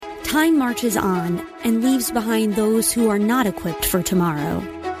Time marches on and leaves behind those who are not equipped for tomorrow.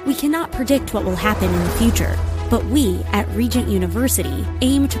 We cannot predict what will happen in the future, but we at Regent University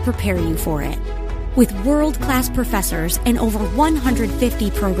aim to prepare you for it. With world-class professors and over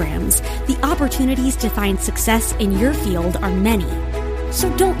 150 programs, the opportunities to find success in your field are many. So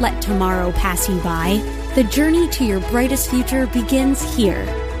don't let tomorrow pass you by. The journey to your brightest future begins here.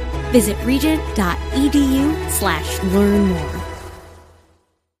 Visit regent.edu/learn more.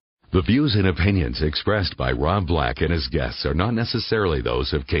 The views and opinions expressed by Rob Black and his guests are not necessarily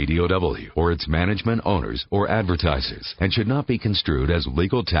those of KDOW or its management, owners, or advertisers, and should not be construed as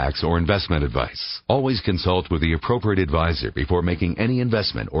legal, tax, or investment advice. Always consult with the appropriate advisor before making any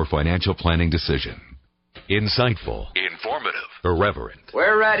investment or financial planning decision. Insightful, informative, irreverent.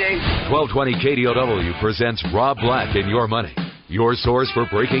 We're ready. 1220 KDOW presents Rob Black and Your Money, your source for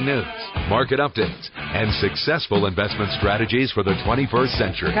breaking news, market updates, and successful investment strategies for the 21st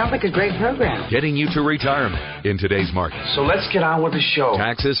century. Sounds like a great program. Getting you to retirement in today's market. So let's get on with the show.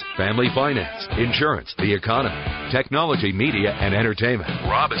 Taxes, family finance, insurance, the economy, technology, media, and entertainment.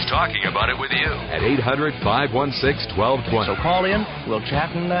 Rob is talking about it with you at 800-516-1220. So call in, we'll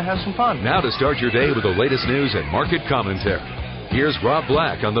chat and have some fun. Now to start your day with the latest news and market commentary. Here's Rob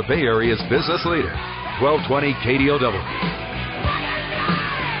Black on the Bay Area's business leader, 1220 KDOW.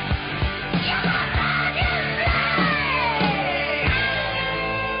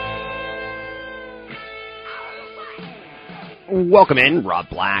 Welcome in, Rob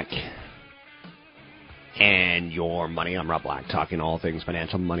Black and Your Money. I'm Rob Black, talking all things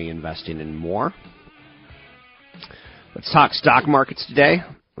financial, money, investing, and more. Let's talk stock markets today.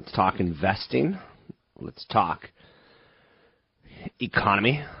 Let's talk investing. Let's talk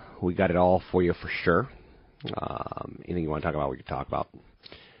economy. We got it all for you for sure. Anything you want to talk about, we can talk about.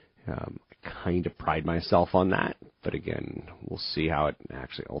 I kind of pride myself on that, but again, we'll see how it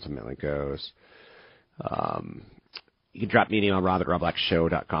actually ultimately goes. You can drop me an email,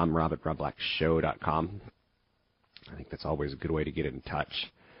 rob@robblackshow.com, rob@robblackshow.com. I think that's always a good way to get in touch.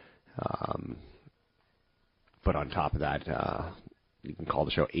 But on top of that, you can call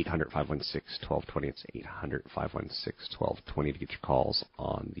the show 800-516-1220. It's 800-516-1220 to get your calls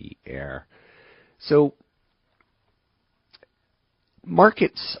on the air. So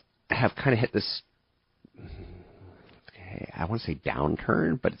markets have kind of hit this, I want to say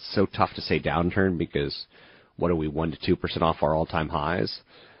downturn, but it's so tough to say downturn because what are we, 1% to 2% off our all-time highs?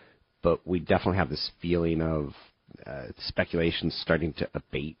 But we definitely have this feeling of speculation starting to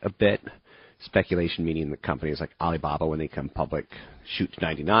abate a bit. Speculation meaning that companies like Alibaba, when they come public, shoot to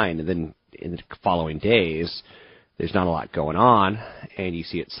 99, and then in the following days, there's not a lot going on, and you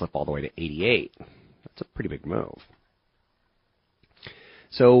see it slip all the way to 88. That's a pretty big move.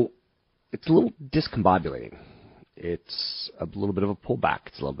 So it's a little discombobulating. It's a little bit of a pullback.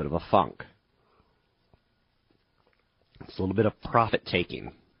 It's a little bit of a funk. It's a little bit of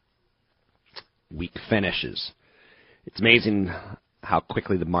profit-taking. Weak finishes. It's amazing how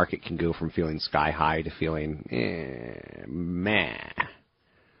quickly the market can go from feeling sky-high to feeling meh.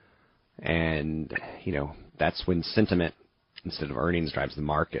 And, that's when sentiment instead of earnings drives the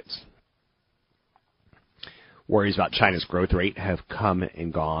markets. Worries about China's growth rate have come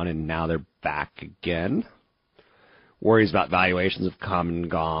and gone, and now they're back again. Worries about valuations have come and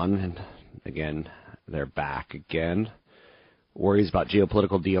gone, and again, they're back again. Worries about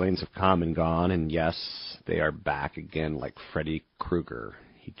geopolitical dealings have come and gone, and yes, they are back again like Freddy Krueger.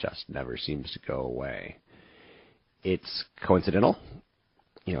 He just never seems to go away. It's coincidental.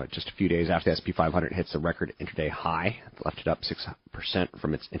 Just a few days after the S&P 500 hits a record intraday high, it left it up 6%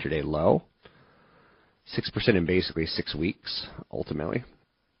 from its intraday low. 6% in basically 6 weeks, ultimately.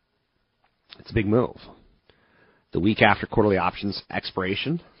 It's a big move. The week after quarterly options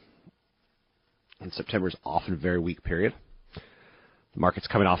expiration in September is often a very weak period. The market's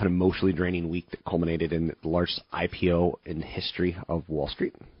coming off an emotionally draining week that culminated in the largest IPO in the history of Wall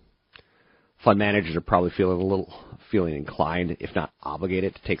Street. Fund managers are probably feeling inclined, if not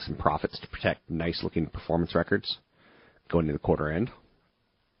obligated, to take some profits to protect nice-looking performance records going into the quarter end.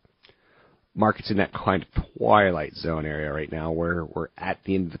 Market's in that kind of twilight zone area right now where we're at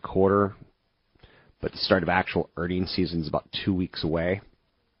the end of the quarter, but the start of actual earnings season is about 2 weeks away.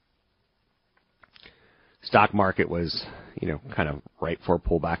 Stock market was, kind of right for a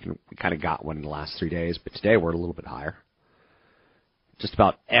pullback, and we kind of got one in the last 3 days, but today we're a little bit higher. Just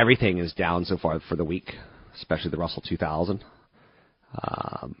about everything is down so far for the week, especially the Russell 2000.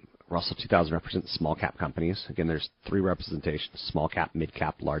 Russell 2000 represents small cap companies. Again, there's 3 representations: small cap, mid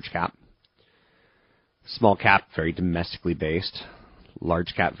cap, large cap. Small cap, very domestically based.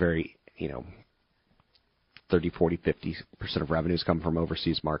 Large cap, very, 30, 40, 50% of revenues come from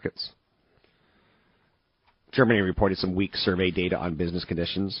overseas markets. Germany reported some weak survey data on business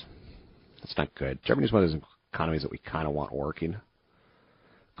conditions. That's not good. Germany is one of those economies that we kind of want working.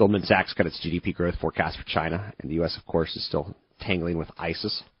 Goldman Sachs cut its GDP growth forecast for China, and the U.S., of course, is still tangling with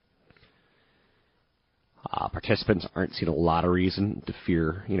ISIS. Participants aren't seeing a lot of reason to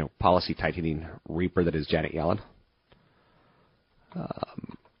fear, policy tightening reaper that is Janet Yellen.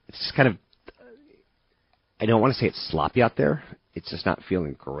 It's just kind of, I don't want to say it's sloppy out there. It's just not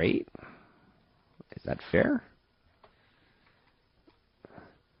feeling great. Is that fair?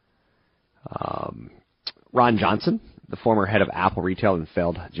 Ron Johnson, the former head of Apple Retail and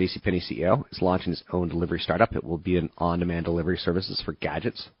failed JCPenney CEO, is launching his own delivery startup. It will be an on-demand delivery services for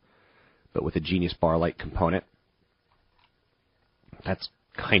gadgets, but with a Genius Bar-like component. That's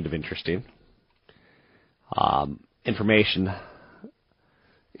kind of interesting. Information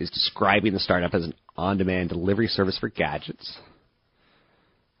is describing the startup as an on-demand delivery service for gadgets.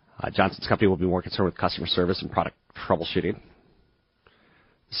 Johnson's company will be more concerned with customer service and product troubleshooting.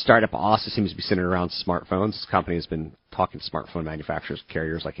 The startup also seems to be centered around smartphones. This company has been talking to smartphone manufacturers,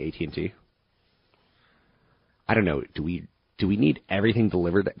 carriers like AT&T. I don't know. Do we need everything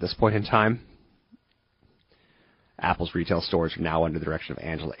delivered at this point in time? Apple's retail stores are now under the direction of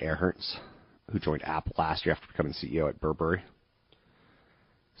Angela Earhartz, who joined Apple last year after becoming CEO at Burberry.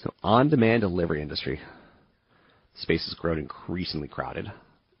 So on-demand delivery industry. The space has grown increasingly crowded.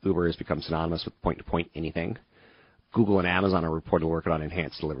 Uber has become synonymous with point-to-point anything. Google and Amazon are reportedly working on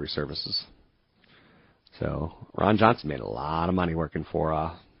enhanced delivery services. So Ron Johnson made a lot of money working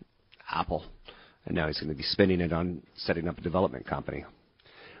for Apple, and now he's going to be spending it on setting up a development company.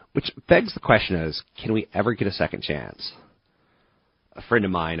 Which begs the question is, can we ever get a second chance? A friend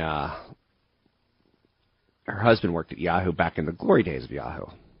of mine, her husband worked at Yahoo back in the glory days of Yahoo.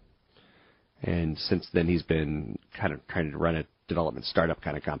 And since then he's been kind of trying to run a development startup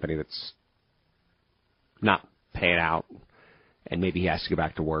kind of company that's not paying out. And maybe he has to go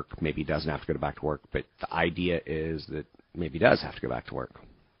back to work. Maybe he doesn't have to go back to work. But the idea is that maybe he does have to go back to work.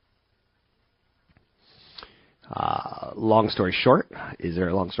 Long story short, is there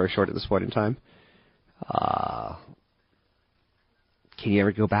a long story short at this point in time? Can you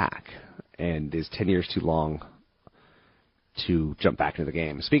ever go back? And is 10 years too long to jump back into the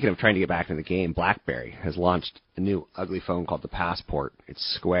game? Speaking of trying to get back into the game, BlackBerry has launched a new ugly phone called the Passport. It's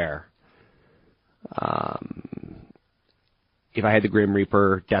square. If I had the Grim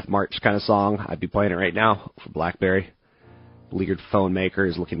Reaper Death March kind of song, I'd be playing it right now for BlackBerry. Beleaguered phone maker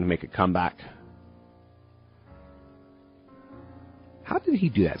is looking to make a comeback. How did he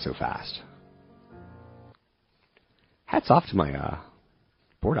do that so fast? Hats off to my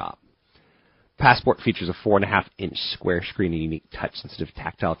board op. Passport features a 4.5-inch square screen and unique touch-sensitive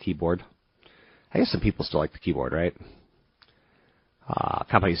tactile keyboard. I guess some people still like the keyboard, right?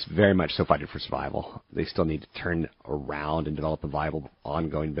 Companies very much so fighting for survival. They still need to turn around and develop a viable,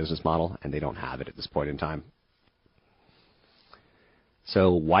 ongoing business model, and they don't have it at this point in time.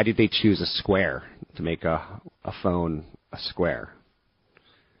 So why did they choose a square to make a phone a square?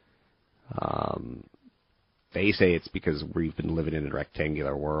 They say it's because we've been living in a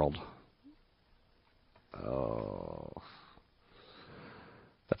rectangular world. Oh,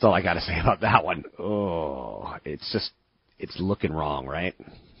 that's all I got to say about that one. Oh, it's looking wrong, right?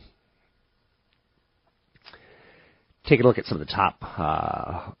 Take a look at some of the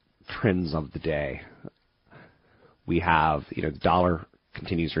top trends of the day. We have, the dollar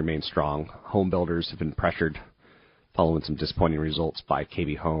continues to remain strong. Home builders have been pressured following some disappointing results by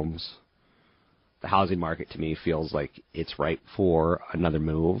KB Homes. The housing market, to me, feels like it's ripe for another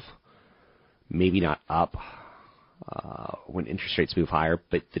move. Maybe not up when interest rates move higher,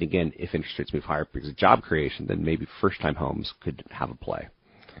 but then again, if interest rates move higher because of job creation, then maybe first-time homes could have a play.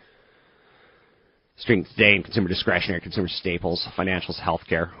 Strength today in consumer discretionary, consumer staples, financials,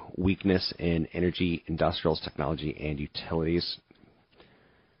 healthcare, weakness in energy, industrials, technology, and utilities.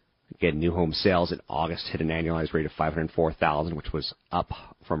 Again, new home sales in August hit an annualized rate of 504,000, which was up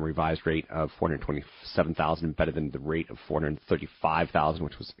from a revised rate of 427,000 and better than the rate of 435,000,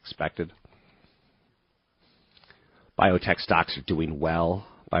 which was expected. Biotech stocks are doing well.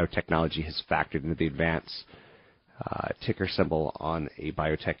 Biotechnology has factored into the advance ticker symbol on a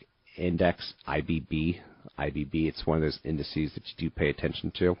biotech index, IBB. IBB, it's one of those indices that you do pay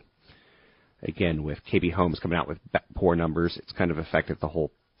attention to. Again, with KB Homes coming out with poor numbers, it's kind of affected the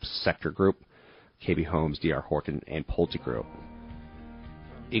whole sector group. KB Homes, D.R. Horton, and Pulte Group.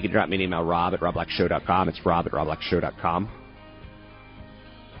 You can drop me an email, rob@robblackshow.com. It's rob@robblackshow.com.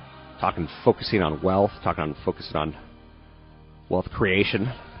 Focusing on wealth, focusing on wealth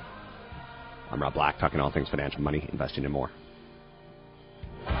creation. I'm Rob Black, talking all things financial, money, investing, and more.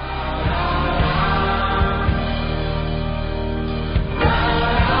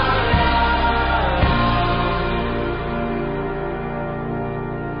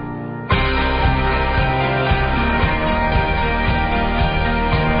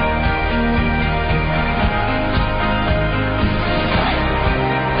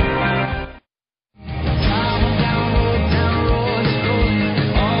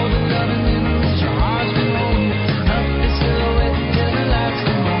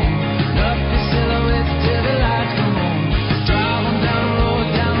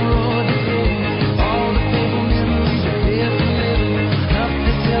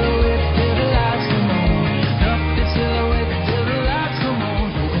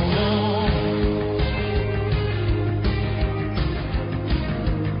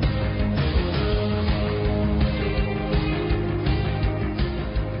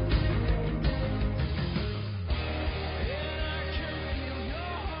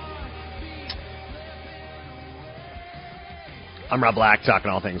 I'm Rob Black,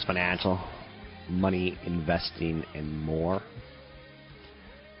 talking all things financial, money, investing, and more.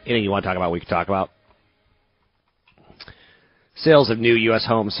 Anything you want to talk about, we can talk about. Sales of new U.S.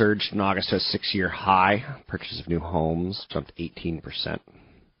 homes surged in August to a 6-year high. Purchases of new homes jumped 18%. The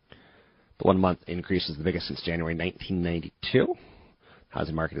one-month increase is the biggest since January 1992.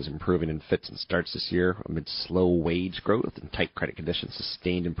 Housing market is improving in fits and starts this year amid slow wage growth and tight credit conditions.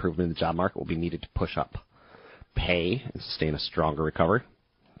 Sustained improvement in the job market will be needed to push up pay and sustain a stronger recovery.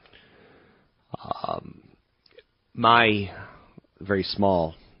 My very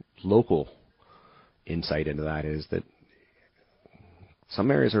small local insight into that is that some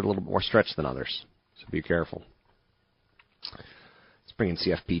areas are a little more stretched than others, so be careful. Let's bring in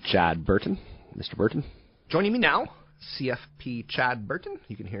CFP Chad Burton. Mr. Burton. Joining me now, CFP Chad Burton.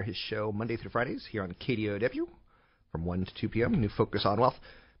 You can hear his show Monday through Fridays here on KDOW from 1 to 2 p.m. New Focus on Wealth.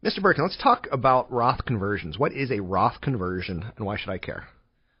 Mr. Burton, let's talk about Roth conversions. What is a Roth conversion, and why should I care?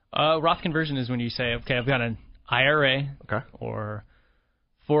 Roth conversion is when you say, okay, I've got an IRA or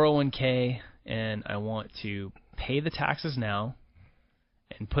 401k, and I want to pay the taxes now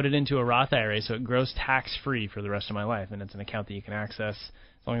and put it into a Roth IRA so it grows tax-free for the rest of my life. And it's an account that you can access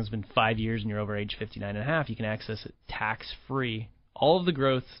as long as it's been 5 years and you're over age 59 and a half. You can access it tax-free, all of the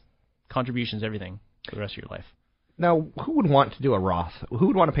growth, contributions, everything for the rest of your life. Now, who would want to do a Roth? Who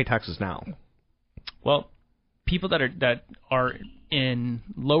would want to pay taxes now? Well, people that are in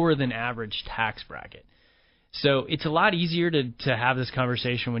lower than average tax bracket. So it's a lot easier to have this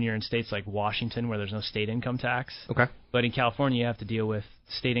conversation when you're in states like Washington where there's no state income tax. Okay. But in California, you have to deal with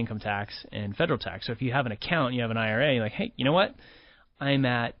state income tax and federal tax. So if you have an account, you have an IRA, you're like, hey, you know what? I'm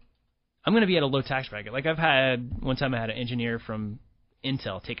going to be at a low tax bracket. Like one time I had an engineer from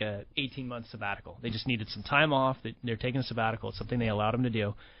Intel take a 18-month sabbatical. They just needed some time off. They're taking a sabbatical. It's something they allowed him to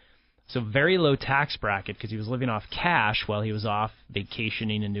do. So very low tax bracket because he was living off cash while he was off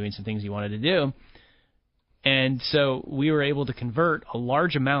vacationing and doing some things he wanted to do. And so we were able to convert a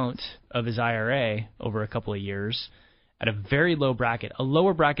large amount of his IRA over a couple of years at a very low bracket, a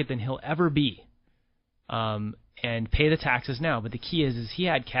lower bracket than he'll ever be, and pay the taxes now. But the key is he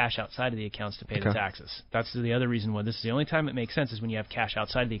had cash outside of the accounts to pay the taxes. That's the other reason why this is the only time it makes sense is when you have cash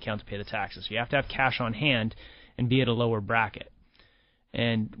outside of the account to pay the taxes. So you have to have cash on hand and be at a lower bracket.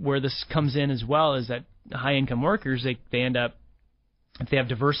 And where this comes in as well is that high-income workers, they end up, if they have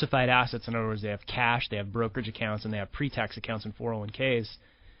diversified assets, in other words, they have cash, they have brokerage accounts, and they have pre-tax accounts and 401ks,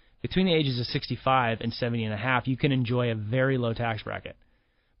 between the ages of 65 and 70 and a half, you can enjoy a very low tax bracket.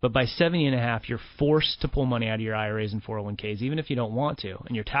 But by 70 and a half, you're forced to pull money out of your IRAs and 401ks, even if you don't want to,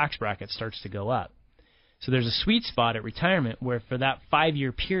 and your tax bracket starts to go up. So there's a sweet spot at retirement where for that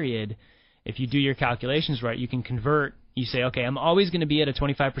 5-year period, if you do your calculations right, you can convert. You say, okay, I'm always going to be at a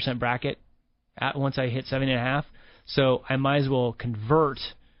 25% bracket once I hit 70 and a half, so I might as well convert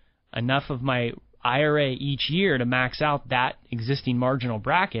enough of my IRA each year to max out that existing marginal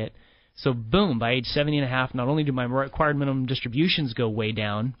bracket. So boom, by age 70 and a half, not only do my required minimum distributions go way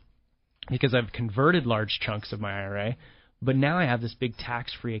down because I've converted large chunks of my IRA, but now I have this big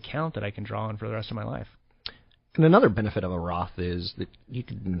tax-free account that I can draw on for the rest of my life. And another benefit of a Roth is that you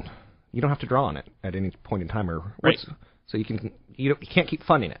don't have to draw on it at any point in time, right. So you can't keep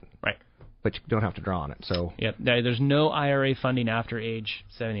funding it, right? But you don't have to draw on it. So there's no IRA funding after age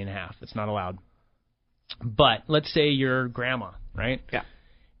 70 and a half. It's not allowed. But let's say you're grandma, right? Yeah.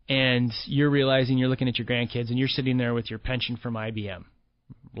 And you're realizing you're looking at your grandkids and you're sitting there with your pension from IBM,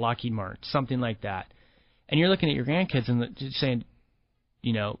 Lockheed Martin, something like that, and you're looking at your grandkids and just saying,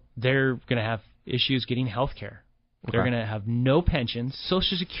 they're going to have issues getting health care. They're going to have no pensions.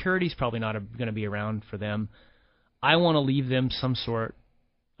 Social Security is probably not going to be around for them. I want to leave them some sort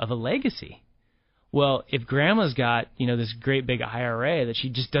of a legacy. Well, if grandma's got, this great big IRA that she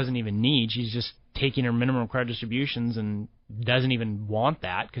just doesn't even need, she's just taking her minimum required distributions and doesn't even want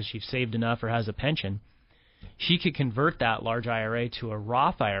that because she's saved enough or has a pension, she could convert that large IRA to a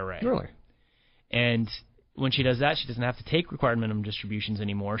Roth IRA. Really? And when she does that, she doesn't have to take required minimum distributions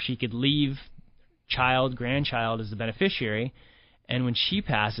anymore. She could leave child, grandchild as the beneficiary, and when she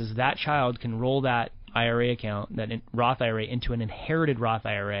passes, that child can roll that IRA account, that Roth IRA, into an inherited Roth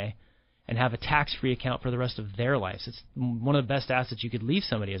IRA and have a tax-free account for the rest of their lives. It's one of the best assets you could leave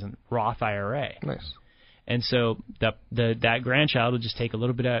somebody as a Roth IRA. Nice. And so that grandchild would just take a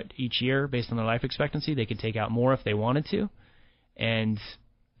little bit out each year based on their life expectancy. They could take out more if they wanted to. And,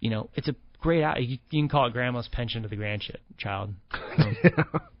 it's a great – you can call it grandma's pension to the grandchild.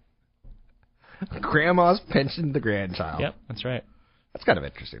 Grandma's pension to the grandchild. Yep, that's right. That's kind of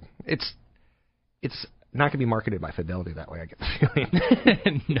interesting. It's not going to be marketed by Fidelity that way, I get the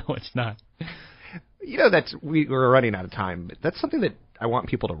feeling. No, it's not. We're running out of time, but that's something that I want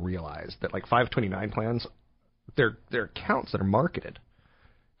people to realize, that like 529 plans, they're accounts that are marketed.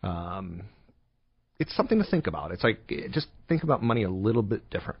 It's something to think about. It's like, just think about money a little bit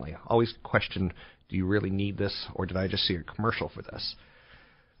differently. Always question, do you really need this, or did I just see a commercial for this?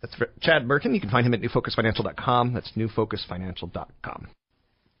 That's Chad Burton. You can find him at newfocusfinancial.com. That's newfocusfinancial.com.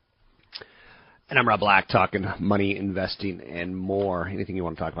 And I'm Rob Black, talking money, investing, and more. Anything you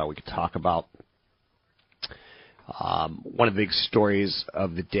want to talk about, we could talk about. One of the big stories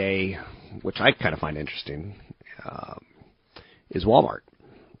of the day, which I kind of find interesting, is Walmart.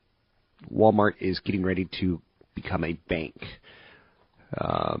 Walmart is getting ready to become a bank.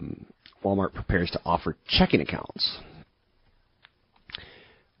 Walmart prepares to offer checking accounts.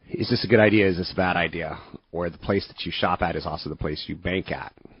 Is this a good idea? Is this a bad idea? Or the place that you shop at is also the place you bank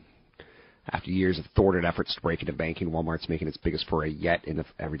at? After years of thwarted efforts to break into banking, Walmart's making its biggest foray yet in the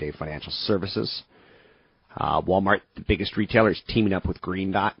everyday financial services. Walmart, the biggest retailer, is teaming up with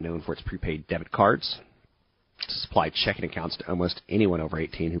Green Dot, known for its prepaid debit cards, to supply checking accounts to almost anyone over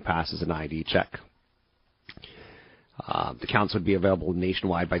 18 who passes an ID check. The accounts would be available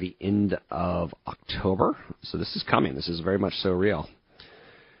nationwide by the end of October, so this is coming. This is very much so real.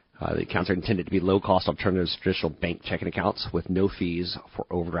 The accounts are intended to be low-cost alternatives to traditional bank checking accounts with no fees for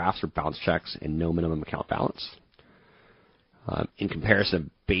overdrafts or bounce checks and no minimum account balance. In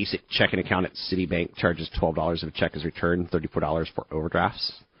comparison, a basic checking account at Citibank charges $12 if a check is returned, $34 for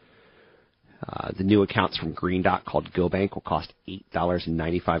overdrafts. The new accounts from Green Dot, called GoBank, will cost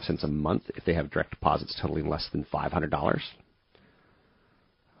 $8.95 a month if they have direct deposits totaling less than $500.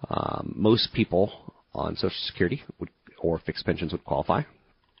 Most people on Social Security or fixed pensions would qualify.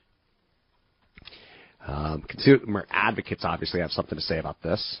 Consumer advocates obviously have something to say about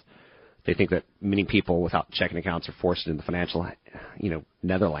this. They think that many people without checking accounts are forced into the financial,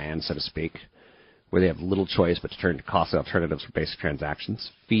 Netherlands, so to speak, where they have little choice but to turn to costly alternatives for basic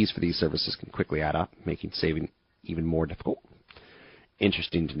transactions. Fees for these services can quickly add up, making saving even more difficult.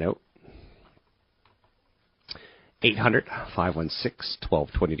 Interesting to note.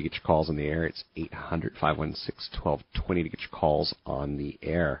 800-516-1220 to get your calls on the air. It's 800-516-1220 to get your calls on the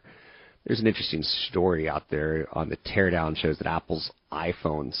air. There's an interesting story out there on the teardown, shows that Apple's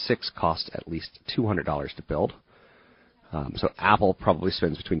iPhone 6 costs at least $200 to build. So Apple probably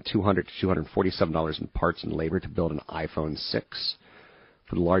spends between $200 to $247 in parts and labor to build an iPhone 6.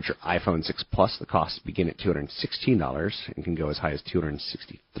 For the larger iPhone 6 Plus, the costs begin at $216 and can go as high as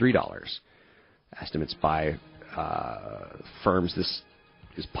 $263. Estimates by firms, this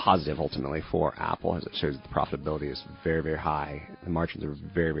is positive ultimately for Apple, as it shows that the profitability is very, very high. The margins are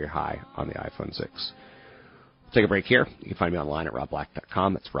very, very high on the iPhone 6. We'll take a break here. You can find me online at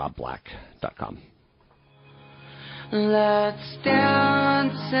robblack.com. That's robblack.com. Let's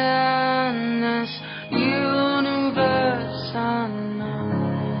dance in this universe unknown.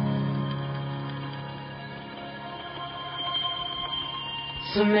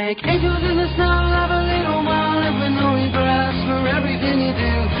 So make angels in the snow, have a little while, and with no regrets for everything you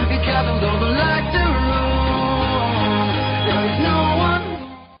do. Be careful, don't like the room. There is no one.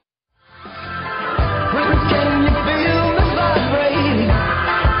 Can you feel the vibrating?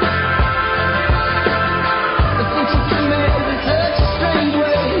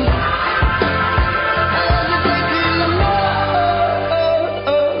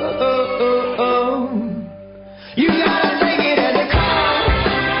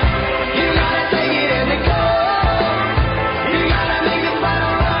 Make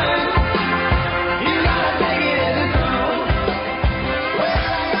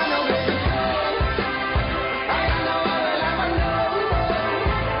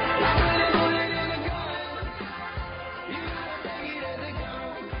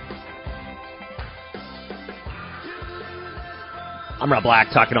I'm Rob Black,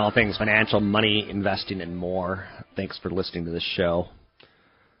 talking all things financial, money, investing, and more. Thanks for listening to this show.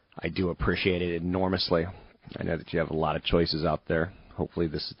 I do appreciate it enormously. I know that you have a lot of choices out there. Hopefully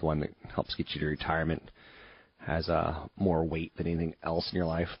this is the one that helps get you to retirement. Has more weight than anything else in your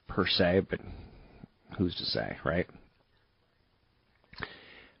life, per se, but who's to say, right?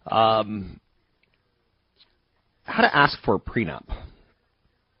 How to ask for a prenup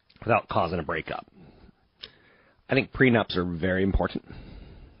without causing a breakup. I think prenups are very important.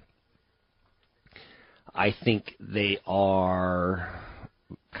 I think they are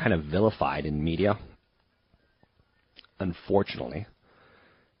kind of vilified in media, unfortunately.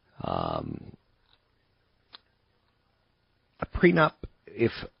 A prenup,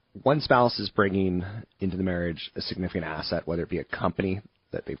 if one spouse is bringing into the marriage a significant asset, whether it be a company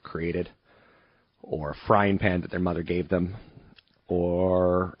that they've created or a frying pan that their mother gave them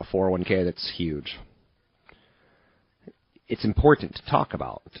or a 401k that's huge, it's important to talk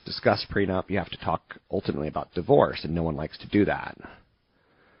about. To discuss prenup, you have to talk ultimately about divorce, and no one likes to do that.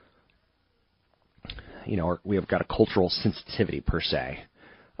 You know, we have got a cultural sensitivity, per se,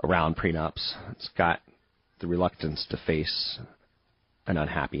 around prenups. It's got the reluctance to face an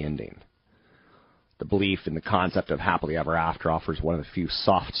unhappy ending. The belief in the concept of happily ever after offers one of the few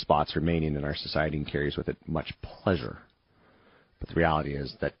soft spots remaining in our society and carries with it much pleasure. But the reality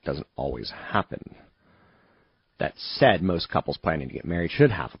is that doesn't always happen. That said, most couples planning to get married should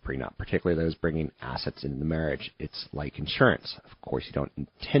have a prenup, particularly those bringing assets into the marriage. It's like insurance. Of course, you don't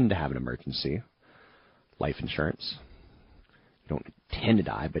intend to have an emergency. Life insurance. You don't intend to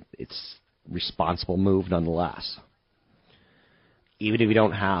die, but it's a responsible move nonetheless. Even if you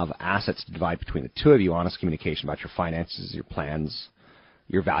don't have assets to divide between the two of you, honest communication about your finances, your plans,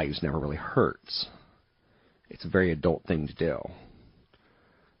 your values never really hurts. It's a very adult thing to do.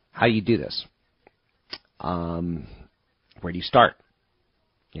 How do you do this? Where do you start?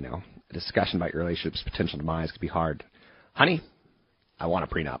 You know, a discussion about your relationship's potential demise could be hard. Honey, I want a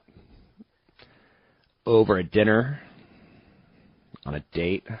prenup. Over a dinner, on a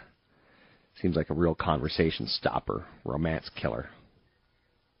date, seems like a real conversation stopper, romance killer.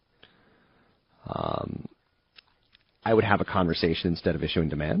 I would have a conversation instead of issuing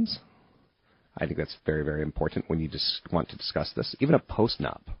demands. I think that's very, very important when you just want to discuss this. Even a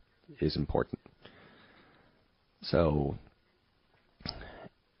post-nup is important. So,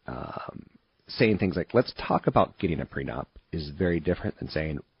 saying things like, let's talk about getting a prenup is very different than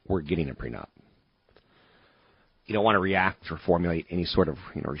saying, we're getting a prenup. You don't want to react or formulate any sort of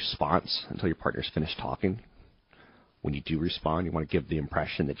response until your partner's finished talking. When you do respond, you want to give the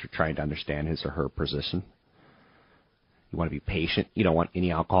impression that you're trying to understand his or her position. You want to be patient. You don't want any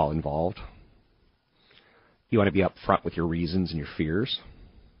alcohol involved. You want to be upfront with your reasons and your fears.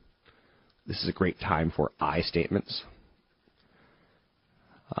 This is a great time for I statements.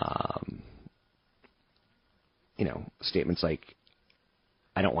 Statements like,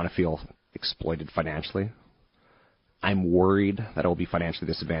 I don't want to feel exploited financially. I'm worried that I will be financially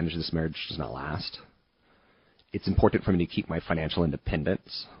disadvantaged if this marriage does not last. It's important for me to keep my financial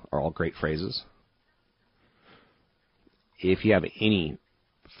independence are all great phrases. If you have any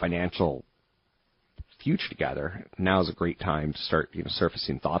financial future together, now is a great time to start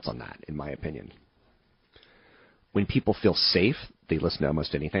surfacing thoughts on that, in my opinion. When people feel safe, they listen to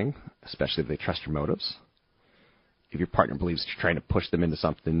almost anything, especially if they trust your motives. If your partner believes that you're trying to push them into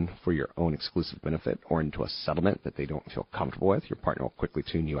something for your own exclusive benefit or into a settlement that they don't feel comfortable with, your partner will quickly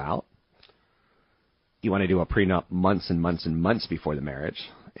tune you out. You want to do a prenup months and months and months before the marriage,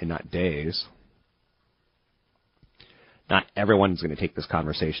 and not days. Not everyone's going to take this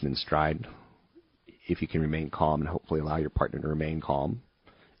conversation in stride. If you can remain calm and hopefully allow your partner to remain calm,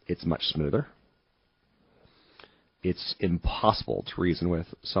 it's much smoother. It's impossible to reason with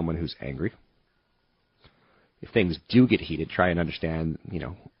someone who's angry. If things do get heated, try and understand,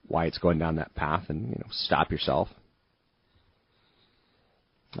 why it's going down that path and, stop yourself.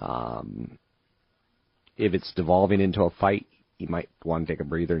 If it's devolving into a fight, you might want to take a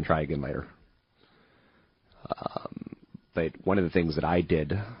breather and try again later. But one of the things that I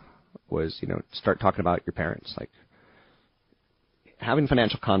did was, start talking about your parents. Like, having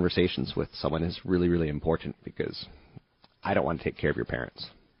financial conversations with someone is really, really important because I don't want to take care of your parents.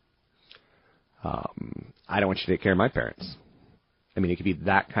 I don't want you to take care of my parents. I mean, it could be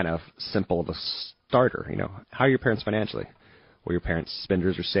that kind of simple of a starter. How are your parents financially? Were your parents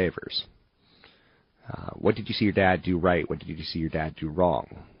spenders or savers? What did you see your dad do right? What did you see your dad do wrong?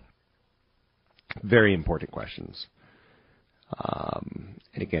 Very important questions.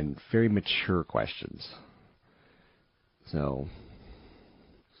 And again, very mature questions. So,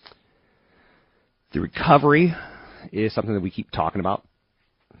 the recovery is something that we keep talking about,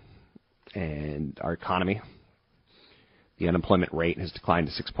 and our economy. The unemployment rate has declined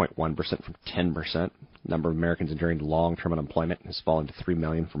to 6.1% from 10%. The number of Americans enduring long-term unemployment has fallen to 3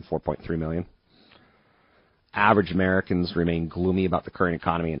 million from 4.3 million. Average Americans remain gloomy about the current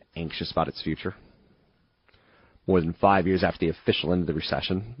economy and anxious about its future. More than 5 years after the official end of the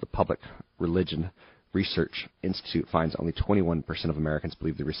recession, the Public Religion Research Institute finds only 21% of Americans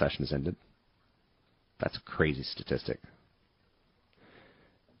believe the recession has ended. That's a crazy statistic.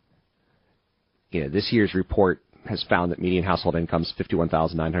 This year's report has found that median household income is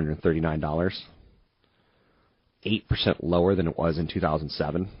 $51,939, 8% lower than it was in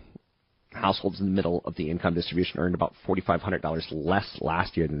 2007. Households in the middle of the income distribution earned about $4,500 less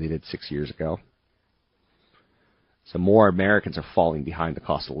last year than they did 6 years ago. So more Americans are falling behind the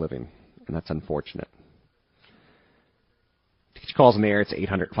cost of living, and that's unfortunate. To get your calls in the air, it's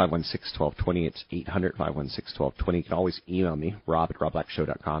 800-516-1220. It's 800-516-1220. You can always email me,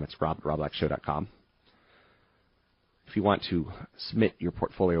 rob@robblackshow.com. It's rob@robblackshow.com. If you want to submit your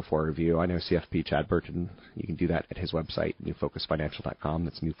portfolio for a review, I know CFP Chad Burton. You can do that at his website, newfocusfinancial.com.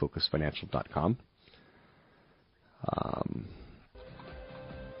 That's newfocusfinancial.com.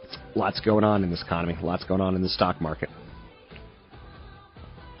 Lots going on in this economy. Lots going on in the stock market.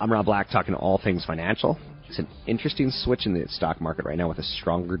 I'm Rob Black, talking all things financial. It's an interesting switch in the stock market right now with a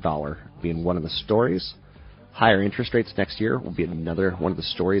stronger dollar being one of the stories. Higher interest rates next year will be another one of the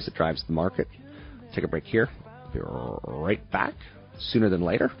stories that drives the market. Take a break here. Be right back sooner than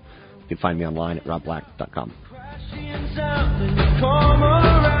later. You can find me online at robblack.com.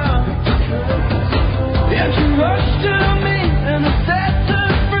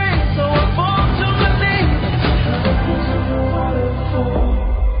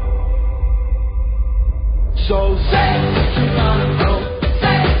 So say you wanna know,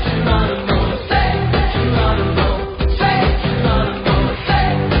 say you wanna know, say you wanna know, say you wanna know, say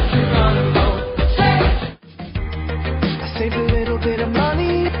you wanna know, say. I saved a little bit of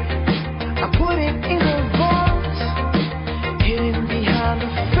money, I put it in a vault, hidden behind the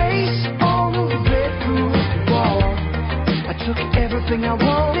face on the bedroom wall. I took everything I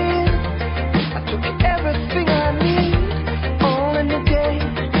wanted, I took everything I need, all in a day,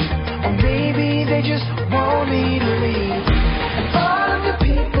 or maybe they just want me to leave. And all of the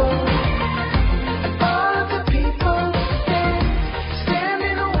people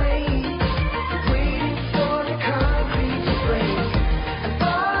standing away, waiting for the concrete to break. And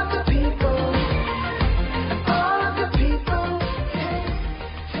all of the people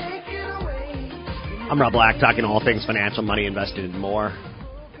take it away. I'm Rob Black, talking all things financial, money invested, and more.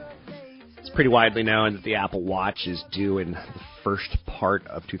 It's pretty widely known that the Apple Watch is due in the first part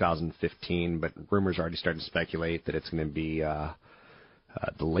of 2015, but rumors already started to speculate that it's going to be the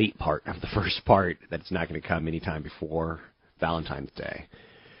late part of the first part, that it's not going to come anytime before Valentine's Day.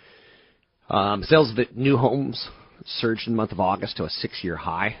 Sales of the new homes surged in the month of August to a 6-year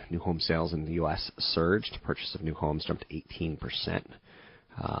high. New home sales in the U.S. surged. Purchase of new homes jumped 18%.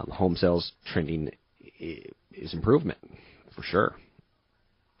 Home sales trending is improvement, for sure.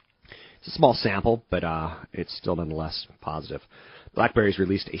 It's a small sample, but it's still nonetheless positive. BlackBerry's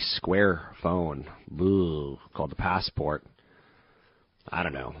released a Square phone called the Passport. I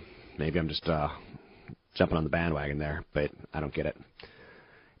don't know. Maybe I'm just jumping on the bandwagon there, but I don't get it.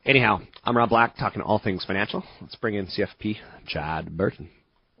 Anyhow, I'm Rob Black, talking all things financial. Let's bring in CFP Chad Burton.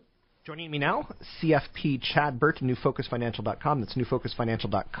 Joining me now, CFP Chad Burton, newfocusfinancial.com. That's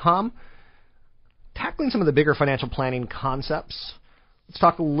newfocusfinancial.com. Tackling some of the bigger financial planning concepts. Let's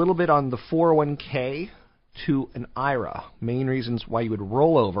talk a little bit on the 401k to an IRA. Main reasons why you would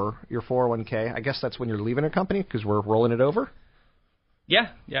roll over your 401k. I guess that's when you're leaving a company because we're rolling it over.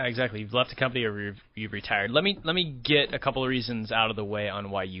 Yeah, exactly. You've left a company or you've retired. Let me get a couple of reasons out of the way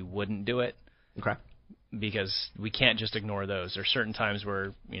on why you wouldn't do it. Okay. Because we can't just ignore those. There's certain times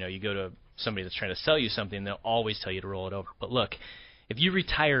where, you go to somebody that's trying to sell you something, they'll always tell you to roll it over. But look, if you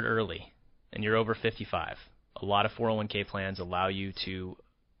retired early and you're over 55, a lot of 401k plans allow you to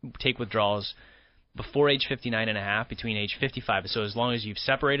take withdrawals before age 59 and a half, between age 55. So as long as you've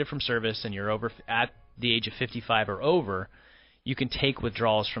separated from service and you're over at the age of 55 or over, you can take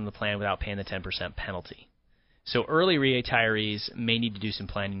withdrawals from the plan without paying the 10% penalty. So early retirees may need to do some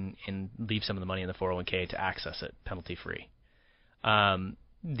planning and leave some of the money in the 401k to access it penalty-free.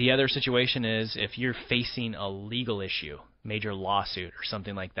 The other situation is if you're facing a legal issue, major lawsuit or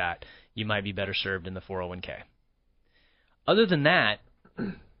something like that, you might be better served in the 401k. Other than that,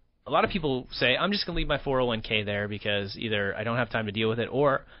 a lot of people say, I'm just going to leave my 401k there because either I don't have time to deal with it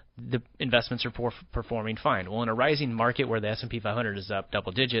or the investments are performing fine. Well, in a rising market where the S&P 500 is up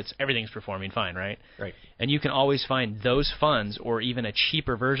double digits, everything's performing fine, right? Right. And you can always find those funds or even a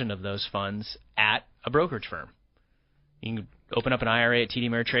cheaper version of those funds at a brokerage firm. You can open up an IRA at TD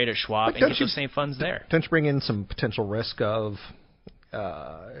Ameritrade or Schwab and get those same funds there. Don't you bring in some potential risk of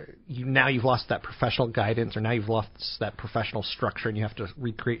you've lost that professional guidance, or now you've lost that professional structure, and you have to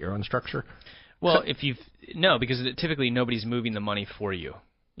recreate your own structure? Well, because typically nobody's moving the money for you.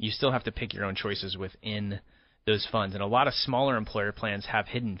 You still have to pick your own choices within those funds. And a lot of smaller employer plans have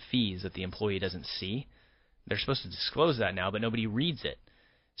hidden fees that the employee doesn't see. They're supposed to disclose that now, but nobody reads it.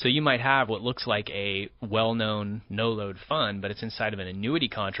 So you might have what looks like a well-known no-load fund, but it's inside of an annuity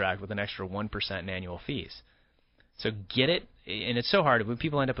contract with an extra 1% in annual fees. So get it, and it's so hard. When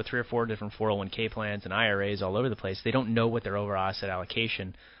people end up with 3 or 4 different 401k plans and IRAs all over the place, they don't know what their overall asset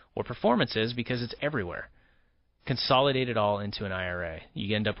allocation or performance is because it's everywhere. Consolidate it all into an IRA.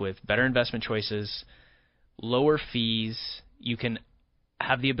 You end up with better investment choices, lower fees. You can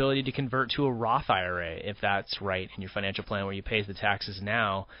have the ability to convert to a Roth IRA if that's right in your financial plan, where you pay the taxes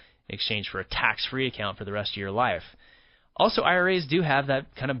now in exchange for a tax-free account for the rest of your life. Also, IRAs do have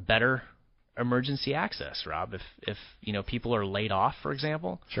that kind of better emergency access, Rob. If people are laid off, for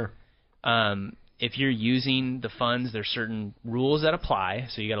example. Sure. If you're using the funds, there's certain rules that apply,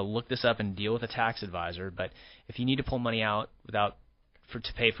 so you got to look this up and deal with a tax advisor. But if you need to pull money out to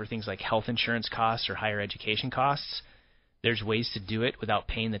pay for things like health insurance costs or higher education costs, there's ways to do it without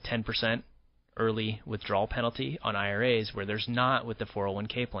paying the 10% early withdrawal penalty on IRAs, where there's not with the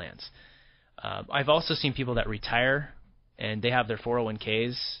 401k plans. I've also seen people that retire and they have their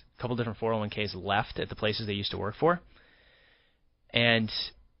 401ks, a couple different 401ks left at the places they used to work for, and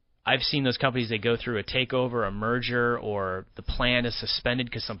I've seen those companies, they go through a takeover, a merger, or the plan is suspended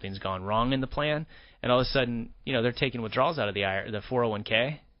because something's gone wrong in the plan, and all of a sudden, they're taking withdrawals out of the 401k,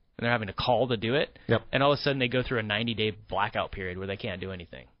 and they're having to call to do it, and all of a sudden they go through a 90-day blackout period where they can't do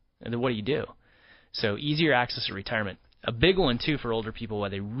anything. And then what do? So easier access to retirement. A big one, too, for older people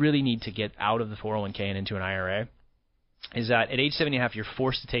where they really need to get out of the 401k and into an IRA is that at age 70.5, you're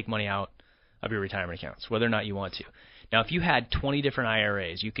forced to take money out of your retirement accounts, whether or not you want to. Now, if you had 20 different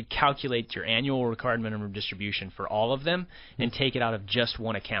IRAs, you could calculate your annual required minimum distribution for all of them and take it out of just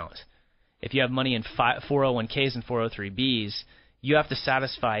one account. If you have money in 401ks and 403bs, you have to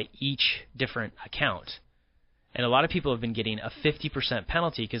satisfy each different account. And a lot of people have been getting a 50%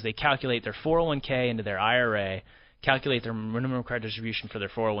 penalty because they calculate their 401k into their IRA, calculate their minimum required distribution for their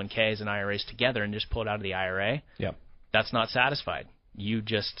 401ks and IRAs together, and just pull it out of the IRA. Yep. That's not satisfied. You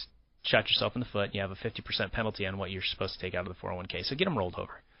just shot yourself in the foot. You have a 50% penalty on what you're supposed to take out of the 401k. So get them rolled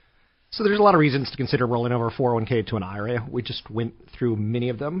over. So there's a lot of reasons to consider rolling over a 401k to an IRA. We just went through many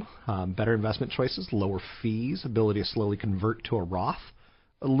of them. Better investment choices, lower fees, ability to slowly convert to a Roth,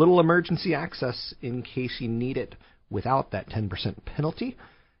 a little emergency access in case you need it without that 10% penalty,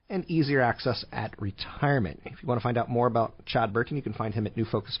 and easier access at retirement. If you want to find out more about Chad Burton, you can find him at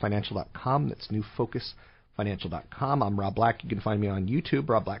newfocusfinancial.com. That's newfocusfinancial.com. I'm Rob Black. You can find me on YouTube,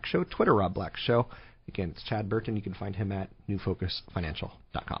 Rob Black Show, Twitter, Rob Black Show. Again, it's Chad Burton. You can find him at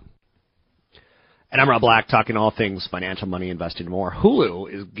newfocusfinancial.com. And I'm Rob Black, talking all things financial, money, investing, and more.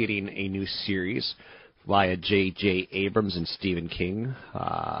 Hulu is getting a new series via J.J. Abrams and Stephen King.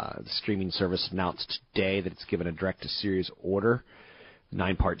 The streaming service announced today that it's given a direct-to-series order. A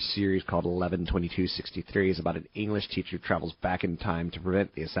 9-part series called 11/22/63 is about an English teacher who travels back in time to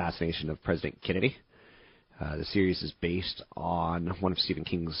prevent the assassination of President Kennedy. The series is based on one of Stephen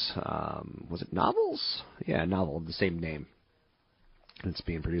King's, was it novels? Yeah, a novel of the same name. It's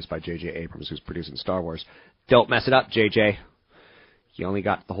being produced by J.J. Abrams, who's producing Star Wars. Don't mess it up, J.J. You only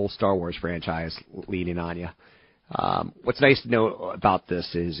got the whole Star Wars franchise leaning on you. What's nice to know about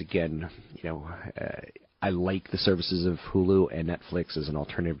this is, again, I like the services of Hulu and Netflix as an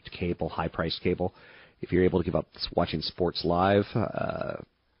alternative to cable, high-priced cable. If you're able to give up watching sports live,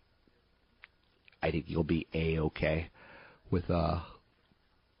 I think you'll be A-okay with,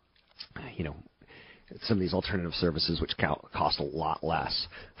 some of these alternative services which cost a lot less.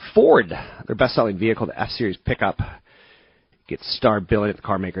 Ford, their best-selling vehicle, the F-Series pickup, gets star billing at the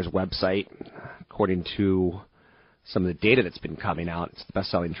car maker's website. According to some of the data that's been coming out, it's the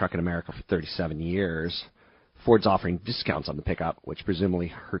best-selling truck in America for 37 years. Ford's offering discounts on the pickup, which presumably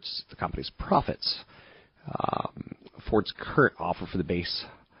hurts the company's profits. Ford's current offer for the base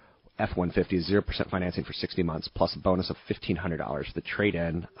F-150 is 0% financing for 60 months, plus a bonus of $1,500 for the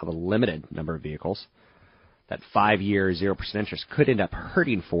trade-in of a limited number of vehicles. That 5-year 0% interest could end up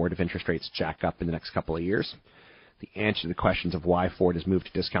hurting Ford if interest rates jack up in the next couple of years. The answer to the questions of why Ford has moved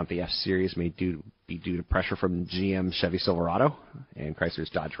to discount the F-Series may be due to pressure from GM Chevy Silverado and Chrysler's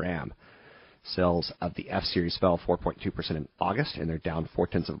Dodge Ram. Sales of the F-Series fell 4.2% in August, and they're down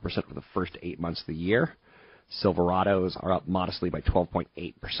 0.4% for the first 8 months of the year. Silverados are up modestly by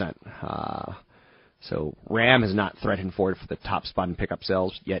 12.8%. So Ram has not threatened Ford for the top spot in pickup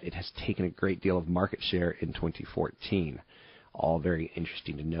sales, yet it has taken a great deal of market share in 2014. All very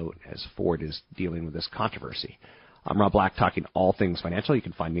interesting to note as Ford is dealing with this controversy. I'm Rob Black, talking all things financial. You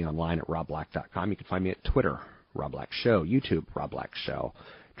can find me online at robblack.com. You can find me at Twitter, Rob Black Show, YouTube, Rob Black Show.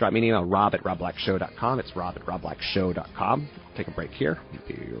 Drop me an email, rob@robblackshow.com. It's rob@robblackshow.com. Take a break here. We'll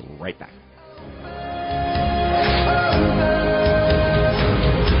be right back.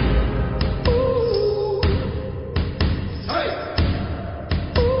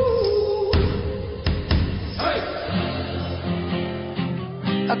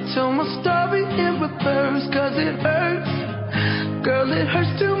 I tell my story in reverse cause it hurts. Girl, it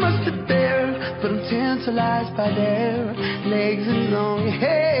hurts too much to bear, but I'm tantalized by their legs and long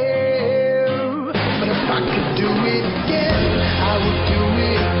hair. But if I could do it again, I would do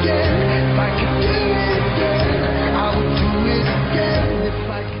it again. If I could do it again, I would do it again. If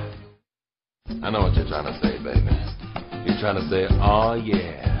I could. I know what you're trying to say, baby. You're trying to say, oh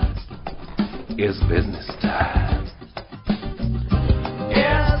yeah, it's business time.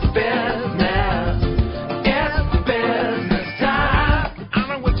 It's business. It's business time. I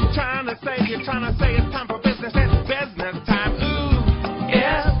know what you're trying to say. You're trying to say it's time for business. It's business time. Ooh.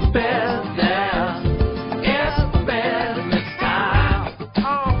 It's business. It's business time.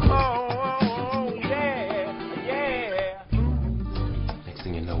 Oh, yeah, yeah. Next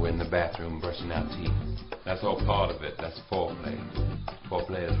thing you know, we're in the bathroom brushing our teeth. That's all part of it. That's foreplay.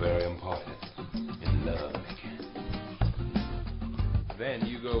 Foreplay is very important in love making. Then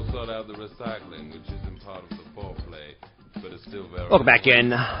you go sort out the recycling, which isn't part of the foreplay, but it's still very... Welcome back in.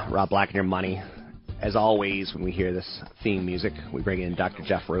 Rob Black and Your Money. As always, when we hear this theme music, we bring in Dr.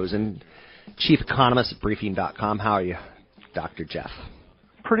 Jeff Rosen, Chief Economist at Briefing.com. How are you, Dr. Jeff?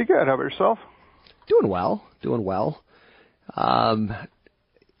 Pretty good. How about yourself? Doing well. A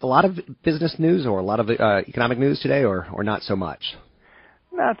lot of business news or a lot of economic news today, or not so much?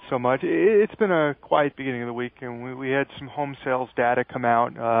 Not so much. It's been a quiet beginning of the week, and we had some home sales data come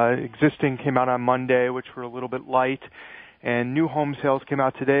out. Existing came out on Monday, which were a little bit light, and new home sales came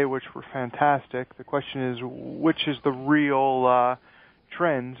out today, which were fantastic. The question is, which is the real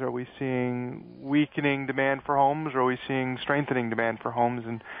trends? Are we seeing weakening demand for homes, or are we seeing strengthening demand for homes?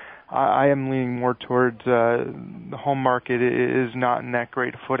 And I am leaning more towards the home market is not in that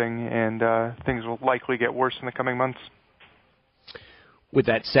great footing, and things will likely get worse in the coming months. With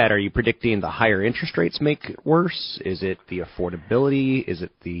that said, are you predicting the higher interest rates make it worse? Is it the affordability? Is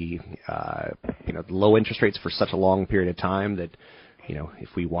it the low interest rates for such a long period of time that,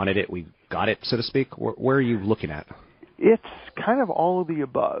 if we wanted it, we got it, so to speak? Where are you looking at? It's kind of all of the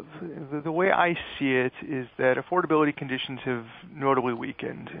above. The way I see it is that affordability conditions have notably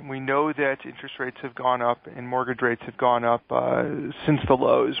weakened. And we know that interest rates have gone up and mortgage rates have gone up since the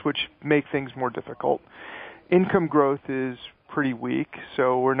lows, which make things more difficult. Income growth is pretty weak,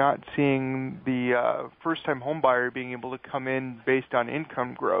 so we're not seeing the first-time home buyer being able to come in based on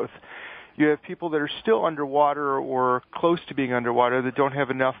income growth. You have people that are still underwater or close to being underwater that don't have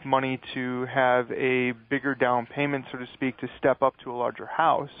enough money to have a bigger down payment, so to speak, to step up to a larger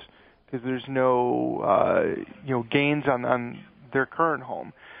house because there's no gains on their current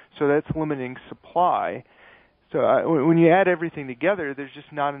home. So that's limiting supply. So when you add everything together, there's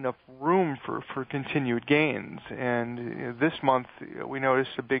just not enough room for continued gains. And this month, we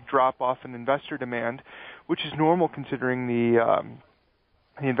noticed a big drop-off in investor demand, which is normal considering the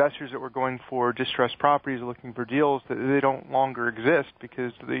investors that were going for distressed properties looking for deals, that they don't longer exist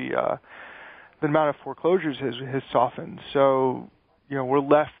because the amount of foreclosures has softened. So, we're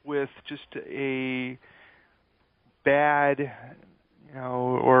left with just a bad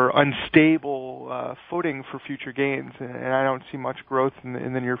or unstable footing for future gains, and I don't see much growth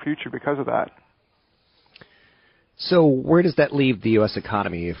in the near future because of that. So where does that leave the U.S.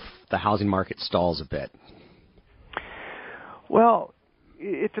 economy if the housing market stalls a bit? Well,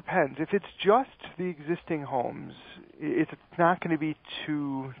 it depends. If it's just the existing homes, it's not going to be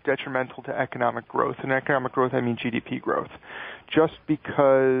too detrimental to economic growth. And economic growth, I mean GDP growth. Just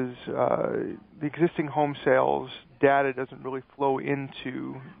because the existing home sales data doesn't really flow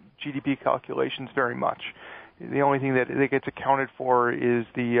into GDP calculations very much. The only thing that gets accounted for is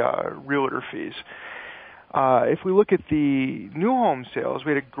the realtor fees. If we look at the new home sales,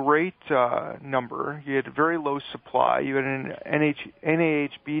 we had a great number. You had a very low supply. You had an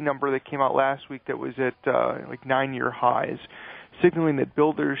NAHB number that came out last week that was at like 9-year highs, signaling that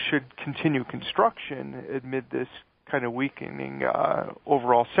builders should continue construction amid this kind of weakening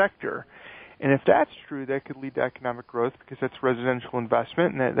overall sector. And if that's true, that could lead to economic growth because that's residential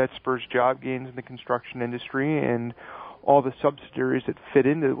investment, and that spurs job gains in the construction industry and all the subsidiaries that fit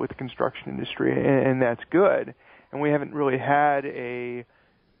into with the construction industry, and that's good. And we haven't really had a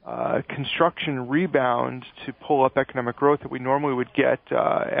construction rebound to pull up economic growth that we normally would get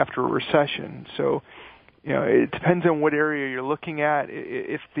after a recession. So, you know, it depends on what area you're looking at.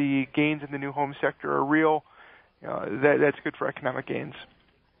 If the gains in the new home sector are real, you know, that's good for economic gains.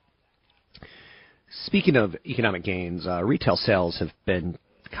 Speaking of economic gains, retail sales have been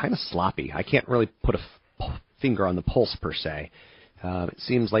kind of sloppy. I can't really put a finger on the pulse per se. It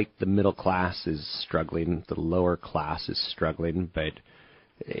seems like the middle class is struggling, the lower class is struggling, but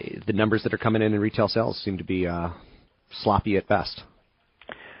the numbers that are coming in retail sales seem to be sloppy at best.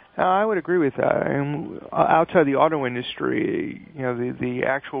 I would agree with that. And outside the auto industry, you know, the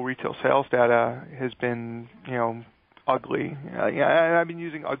actual retail sales data has been, you know, ugly. I've been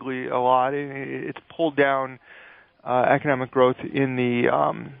using ugly a lot. It's pulled down economic growth in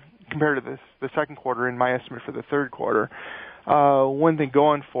the compared to the second quarter in my estimate for the third quarter. One thing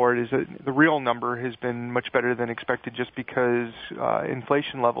going for it is that the real number has been much better than expected just because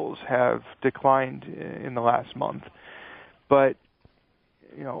inflation levels have declined in the last month. But,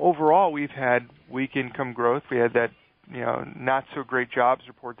 you know, overall we've had weak income growth. We had that, you know, not so great jobs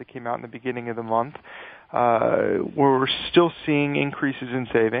report that came out in the beginning of the month. We're still seeing increases in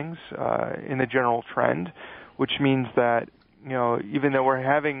savings in the general trend, which means that, you know, even though we're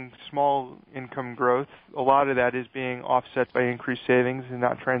having small income growth, a lot of that is being offset by increased savings and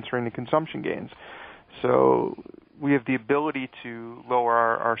not transferring to consumption gains. So we have the ability to lower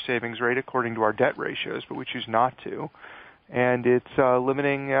our savings rate according to our debt ratios, but we choose not to. And it's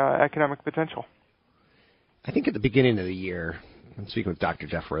limiting economic potential. I think at the beginning of the year, I'm speaking with Dr.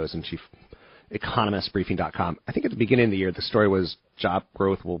 Jeff Rosen, Chief Economist, Briefing.com. I think at the beginning of the year, the story was job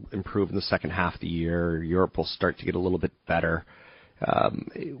growth will improve in the second half of the year. Europe will start to get a little bit better.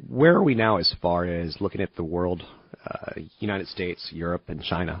 Where are we now as far as looking at the world, United States, Europe, and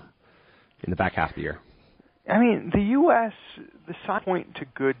China in the back half of the year? I mean, the U.S., the signs point to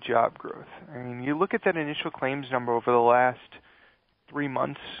good job growth. I mean, you look at that initial claims number over the last 3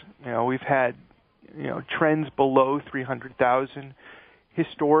 months, you know, we've had, you know, trends below 300,000.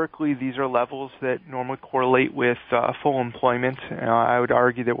 Historically, these are levels that normally correlate with full employment. I would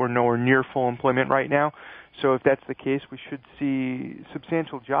argue that we're nowhere near full employment right now. So if that's the case, we should see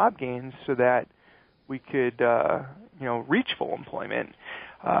substantial job gains so that we could, you know, reach full employment.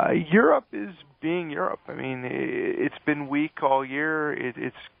 Europe is being Europe. I mean, it's been weak all year.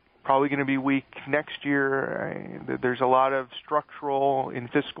 It's probably going to be weak next year. There's a lot of structural and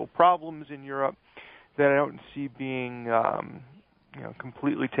fiscal problems in Europe that I don't see being you know,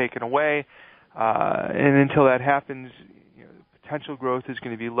 completely taken away. And until that happens, you know, potential growth is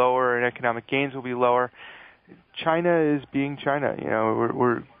going to be lower and economic gains will be lower. China is being China. You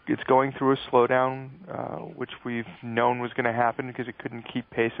know, it's going through a slowdown, which we've known was going to happen because it couldn't keep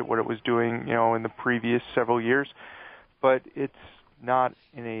pace at what it was doing, you know, in the previous several years. But it's not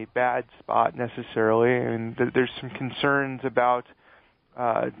in a bad spot necessarily, and there's some concerns about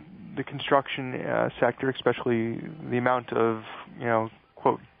the construction sector, especially the amount of, you know,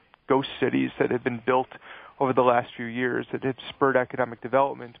 quote, ghost cities that have been built over the last few years that have spurred economic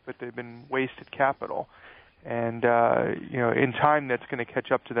development, but they've been wasted capital. And, you know, in time that's going to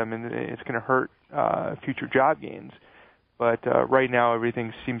catch up to them, and it's going to hurt future job gains. But right now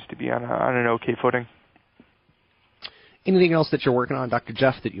everything seems to be on an okay footing. Anything else that you're working on, Dr.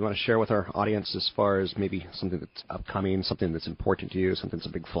 Jeff, that you want to share with our audience as far as maybe something that's upcoming, something that's important to you, something that's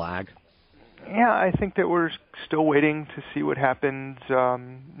a big flag? Yeah, I think that we're still waiting to see what happens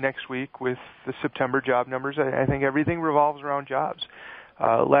next week with the September job numbers. I think everything revolves around jobs.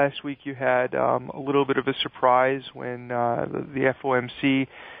 Last week you had a little bit of a surprise when the FOMC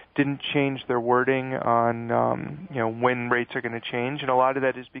didn't change their wording on you know, when rates are going to change, and a lot of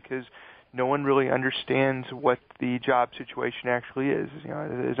that is because no one really understands what the job situation actually is. You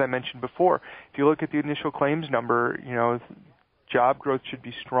know, as I mentioned before, if you look at the initial claims number, you know, job growth should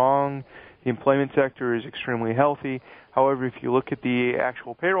be strong. The employment sector is extremely healthy. However, if you look at the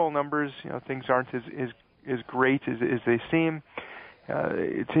actual payroll numbers, you know, things aren't as great as they seem.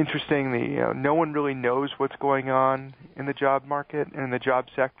 It's interesting. You know, no one really knows what's going on in the job market and in the job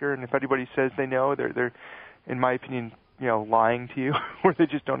sector. And if anybody says they know, they're in my opinion, you know, lying to you, or they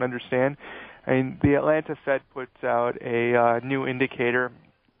just don't understand. I mean, the Atlanta Fed puts out a new indicator,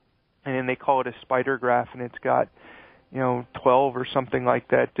 and then they call it a spider graph, and it's got 12 or something like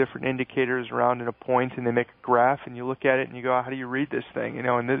that, different indicators around in a point, and they make a graph, and you look at it and you go, how do you read this thing?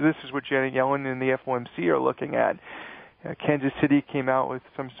 And this is what Janet Yellen and the FOMC are looking at. Kansas City came out with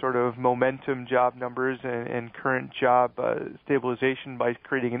some sort of momentum job numbers and current job stabilization by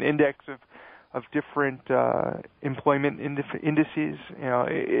creating an index of different employment indices.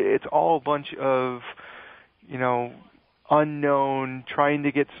 It's all a bunch of, unknown, trying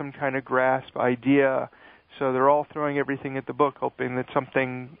to get some kind of grasp idea. So they're all throwing everything at the book, hoping that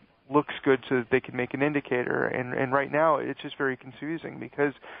something looks good so that they can make an indicator. And right now, it's just very confusing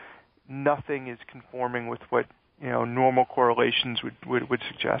because nothing is conforming with what normal correlations would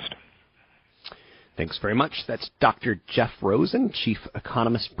suggest. Thanks very much. That's Dr. Jeff Rosen,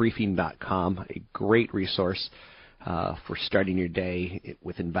 ChiefEconomistBriefing.com, a great resource for starting your day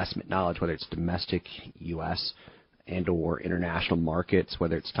with investment knowledge, whether it's domestic, U.S., and or international markets,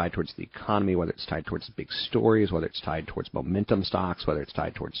 whether it's tied towards the economy, whether it's tied towards big stories, whether it's tied towards momentum stocks, whether it's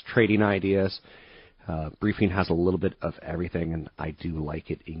tied towards trading ideas. Briefing has a little bit of everything, and I do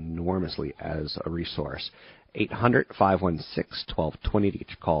like it enormously as a resource. 800-516-1220 to get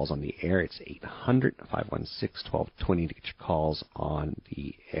your calls on the air. It's 800-516-1220 to get your calls on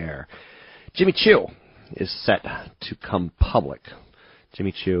the air. Jimmy Choo is set to come public.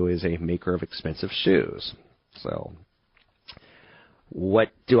 Jimmy Choo is a maker of expensive shoes. So what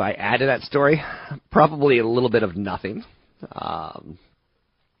do I add to that story? Probably a little bit of nothing.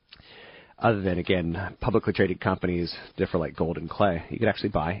 Other than, again, publicly traded companies differ like gold and clay. You could actually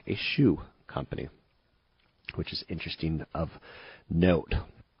buy a shoe company, which is interesting of note.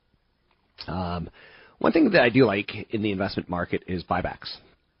 One thing that I do like in the investment market is buybacks.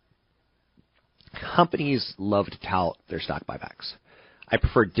 Companies love to tout their stock buybacks. I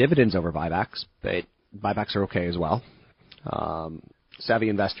prefer dividends over buybacks, but buybacks are okay as well. Savvy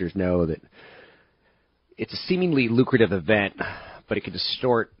investors know that it's a seemingly lucrative event, but it can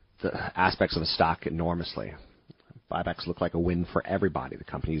distort the aspects of a stock enormously. Buybacks look like a win for everybody. The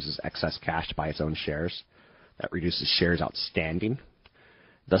company uses excess cash to buy its own shares. That reduces shares outstanding,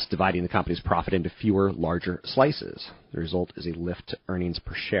 thus dividing the company's profit into fewer, larger slices. The result is a lift to earnings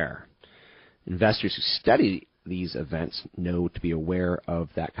per share. Investors who study these events know to be aware of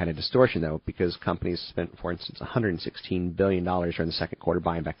that kind of distortion, though, because companies spent, for instance, $116 billion during the second quarter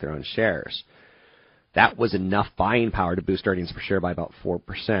buying back their own shares. That was enough buying power to boost earnings per share by about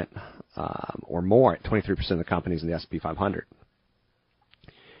 4% or more at 23% of the companies in the S&P 500.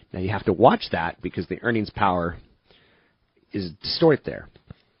 Now, you have to watch that because the earnings power is distorted there.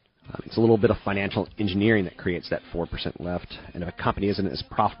 It's a little bit of financial engineering that creates that 4% lift. And if a company isn't as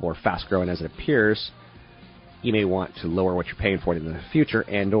profitable or fast-growing as it appears, you may want to lower what you're paying for it in the future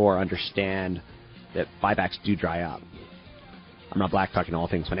and or understand that buybacks do dry up. I'm Rob Black, talking all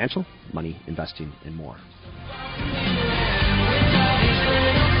things financial, money, investing, and more.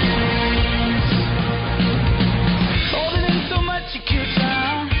 Holding in so much you could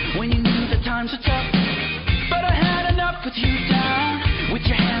drown when you knew the times were tough. But I had enough with you down, with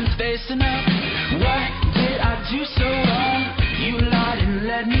your hands facing up. What did I do so wrong? You lied and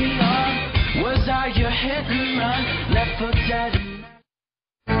led me on. Was I your hit and run, left for dead?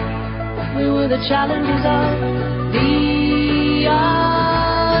 We were the challengers of the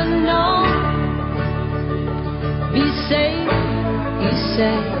unknown. Be safe, be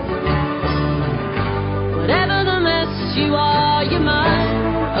safe. Whatever the mess you are, you're mine,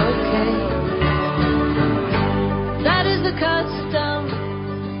 okay. That is the custom,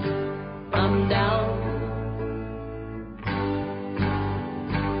 I'm down.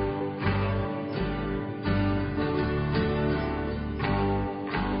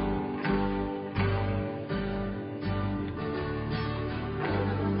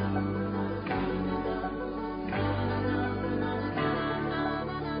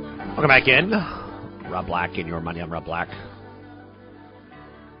 Welcome back in. Rob Black and Your Money. I'm Rob Black.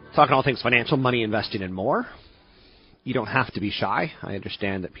 Talking all things financial, money, investing, and more. You don't have to be shy. I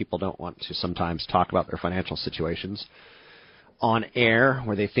understand that people don't want to sometimes talk about their financial situations on air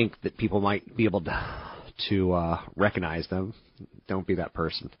where they think that people might be able to recognize them. Don't be that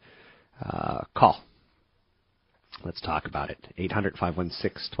person. Call. Let's talk about it.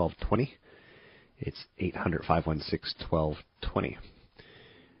 800-516-1220. It's 800-516-1220.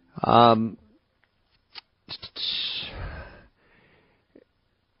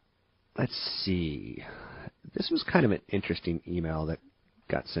 Let's see. This was kind of an interesting email that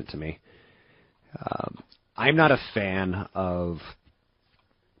got sent to me. I'm not a fan of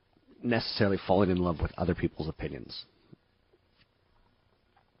necessarily falling in love with other people's opinions.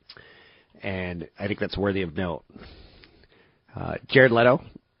 And I think that's worthy of note. Jared Leto,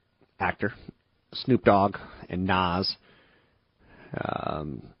 actor, Snoop Dogg, and Nas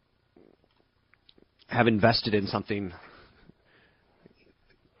have invested in something,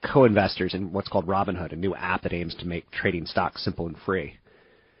 co-investors in what's called Robinhood, a new app that aims to make trading stocks simple and free.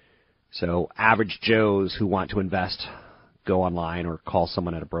 So average Joes who want to invest go online or call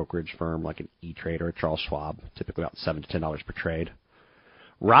someone at a brokerage firm like an E-Trade or a Charles Schwab, typically about $7 to $10 per trade.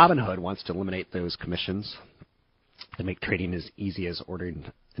 Robinhood wants to eliminate those commissions to make trading as easy as ordering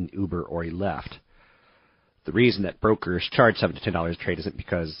an Uber or a Lyft. The reason that brokers charge $7 to $10 a trade isn't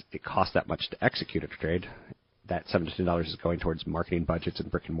because it costs that much to execute a trade. That $7 to $10 is going towards marketing budgets and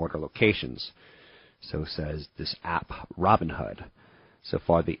brick-and-mortar locations. So says this app, Robinhood. So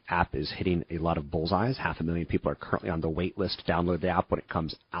far, the app is hitting a lot of bullseyes. 500,000 people are currently on the wait list to download the app when it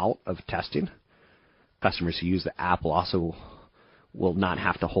comes out of testing. Customers who use the app will not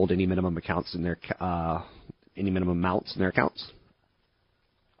have to hold any minimum amounts in their accounts.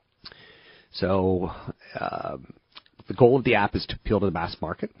 So the goal of the app is to appeal to the mass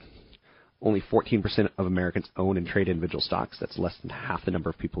market. Only 14% of Americans own and trade individual stocks. That's less than half the number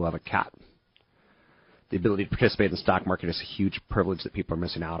of people who have a cat. The ability to participate in the stock market is a huge privilege that people are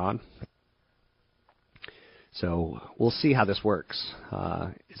missing out on. So we'll see how this works.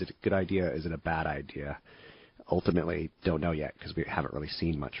 Is it a good idea? Is it a bad idea? Ultimately, don't know yet because we haven't really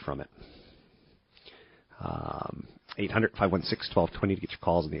seen much from it. 800-516-1220 to get your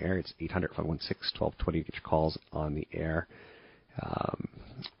calls on the air. It's 800-516-1220 to get your calls on the air.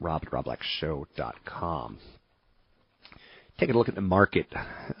 Rob at robblackshow.com. Taking a look at the market.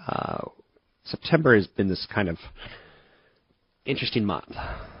 September has been this kind of interesting month.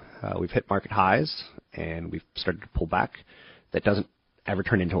 We've hit market highs, and we've started to pull back. That doesn't ever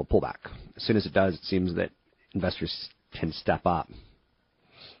turn into a pullback. As soon as it does, it seems that investors can step up.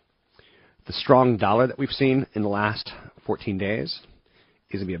 The strong dollar that we've seen in the last 14 days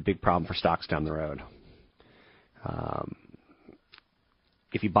is going to be a big problem for stocks down the road.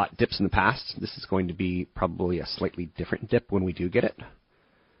 If you bought dips in the past, this is going to be probably a slightly different dip when we do get it.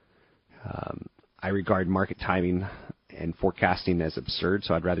 I regard market timing and forecasting as absurd,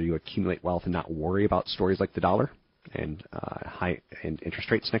 so I'd rather you accumulate wealth and not worry about stories like the dollar and high and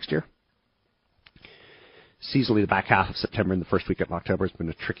interest rates next year. Seasonally, the back half of September and the first week of October has been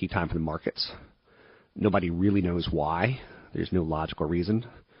a tricky time for the markets. Nobody really knows why. There's no logical reason.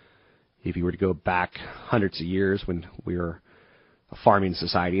 If you were to go back hundreds of years when we were a farming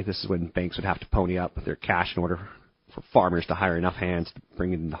society, this is when banks would have to pony up their cash in order for farmers to hire enough hands to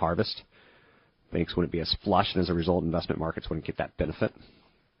bring in the harvest. Banks wouldn't be as flush, and as a result, investment markets wouldn't get that benefit.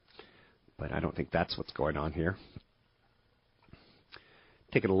 But I don't think that's what's going on here.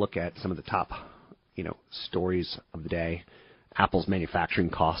 Taking a look at some of the top stories of the day. Apple's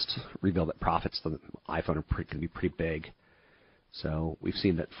manufacturing costs reveal that profits for the iPhone are going to be pretty big. So we've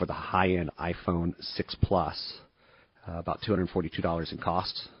seen that for the high-end iPhone 6 Plus, about $242 in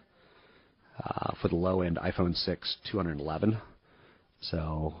costs. For the low-end iPhone 6, $211.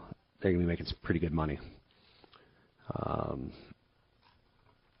 So they're going to be making some pretty good money.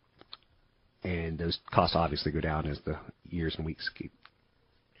 And those costs obviously go down as the years and weeks keep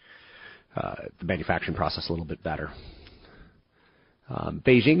the manufacturing process a little bit better.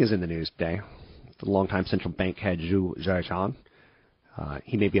 Beijing is in the news today. The longtime central bank head Zhu Zhaochuan.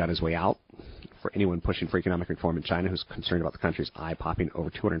 He may be on his way out. For anyone pushing for economic reform in China who's concerned about the country's eye-popping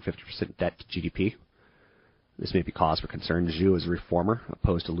over 250% debt to GDP, this may be cause for concern. Zhu is a reformer,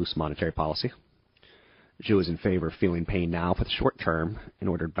 opposed to loose monetary policy. Zhu is in favor of feeling pain now for the short term in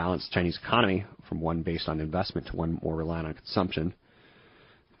order to balance the Chinese economy from one based on investment to one more reliant on consumption.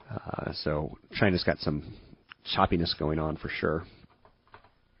 So China's got some choppiness going on for sure.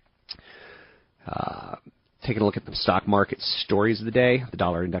 Taking a look at the stock market stories of the day, the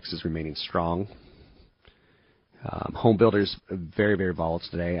dollar index is remaining strong. Home builders very, very volatile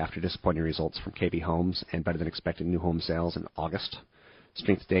today after disappointing results from KB Homes and better than expected new home sales in August.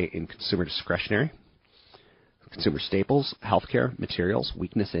 Strength today in consumer discretionary, consumer staples, healthcare, materials,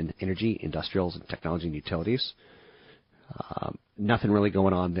 weakness in energy, industrials, and technology and utilities. Nothing really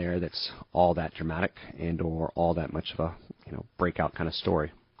going on there that's all that dramatic and or all that much of a breakout kind of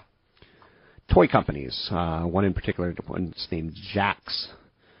story. Toy companies, one in particular, one that's named Jax,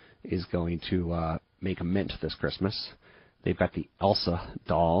 is going to make a mint this Christmas. They've got the Elsa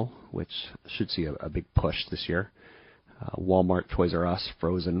doll, which should see a big push this year. Walmart, Toys R Us,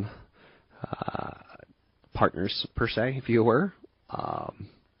 Frozen, partners per se, if you were.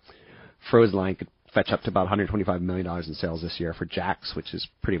 Frozen line could fetch up to about $125 million in sales this year for Jax, which is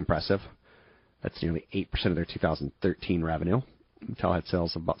pretty impressive. That's nearly 8% of their 2013 revenue. Mattel had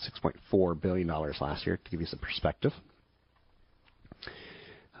sales of about $6.4 billion last year, to give you some perspective.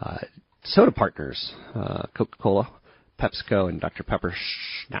 Soda partners, Coca-Cola, PepsiCo, and Dr. Pepper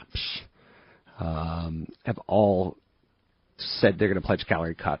Schnapps have all said they're going to pledge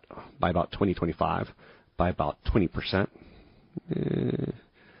calorie cut by about 2025, by about 20%.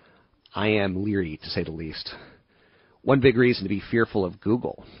 I am leery, to say the least. One big reason to be fearful of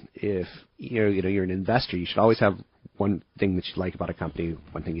Google, if you're an investor, you should always have one thing that you like about a company,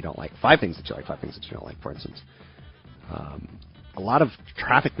 one thing you don't like, 5 things that you like, 5 things that you don't like, for instance. A lot of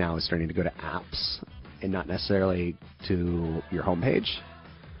traffic now is starting to go to apps and not necessarily to your homepage,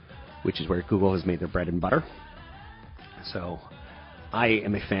 which is where Google has made their bread and butter. So I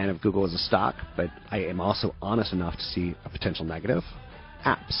am a fan of Google as a stock, but I am also honest enough to see a potential negative.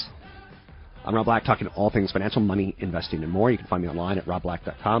 Apps. I'm Rob Black, talking all things financial, money, investing, and more. You can find me online at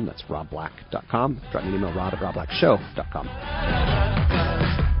robblack.com. That's robblack.com. Drop me an email, rob@robblackshow.com.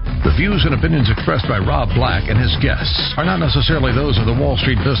 The views and opinions expressed by Rob Black and his guests are not necessarily those of the Wall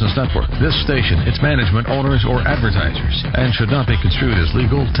Street Business Network, this station, its management, owners, or advertisers, and should not be construed as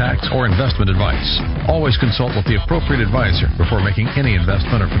legal, tax, or investment advice. Always consult with the appropriate advisor before making any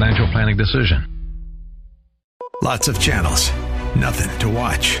investment or financial planning decision. Lots of channels, nothing to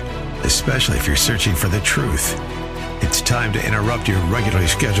watch, especially if you're searching for the truth. It's time to interrupt your regularly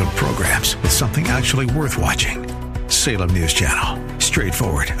scheduled programs with something actually worth watching. Salem News Channel.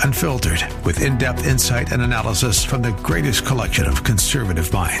 Straightforward, unfiltered, with in-depth insight and analysis from the greatest collection of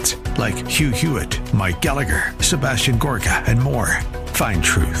conservative minds like Hugh Hewitt, Mike Gallagher, Sebastian Gorka, and more. Find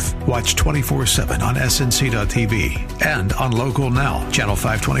truth. Watch 24/7 on SNC.TV and on Local Now, Channel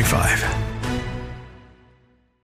 525.